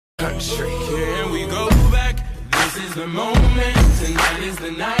Can we go back? This is the moment. Tonight is the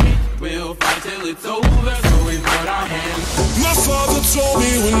night. We'll fight till it's over. So we put our hands. My father told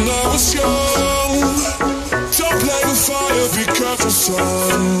me when I was young, don't play with fire, be careful,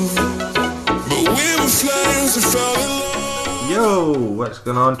 son. But we were flames and fell in love. Yo, what's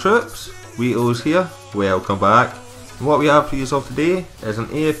going on, troops? Wheatos here, welcome back. And what we have for you all today is an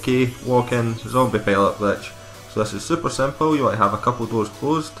AFK walk-in zombie pilot glitch. So this is super simple. You want to have a couple doors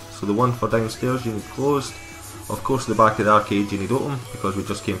closed. So the one for downstairs you need closed. Of course the back of the arcade you need open because we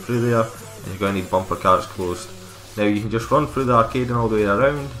just came through there, and you're going to need bumper cars closed. Now you can just run through the arcade and all the way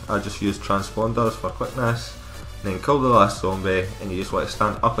around. I just use transponders for quickness. And then kill the last zombie, and you just want to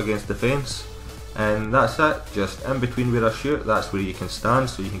stand up against the fence. And that's it, just in between where I shoot, that's where you can stand,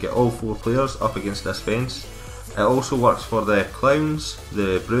 so you can get all 4 players up against this fence. It also works for the clowns,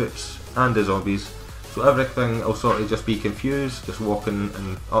 the brutes and the zombies. So everything will sort of just be confused, just walking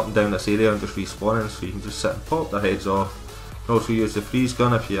and up and down this area and just respawning, so you can just sit and pop their heads off. You can also use the freeze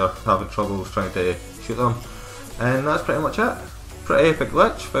gun if you're having trouble trying to shoot them. And that's pretty much it. Pretty epic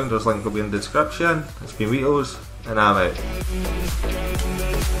glitch, founder's link will be in the description. It's been Wheatos, and I'm out.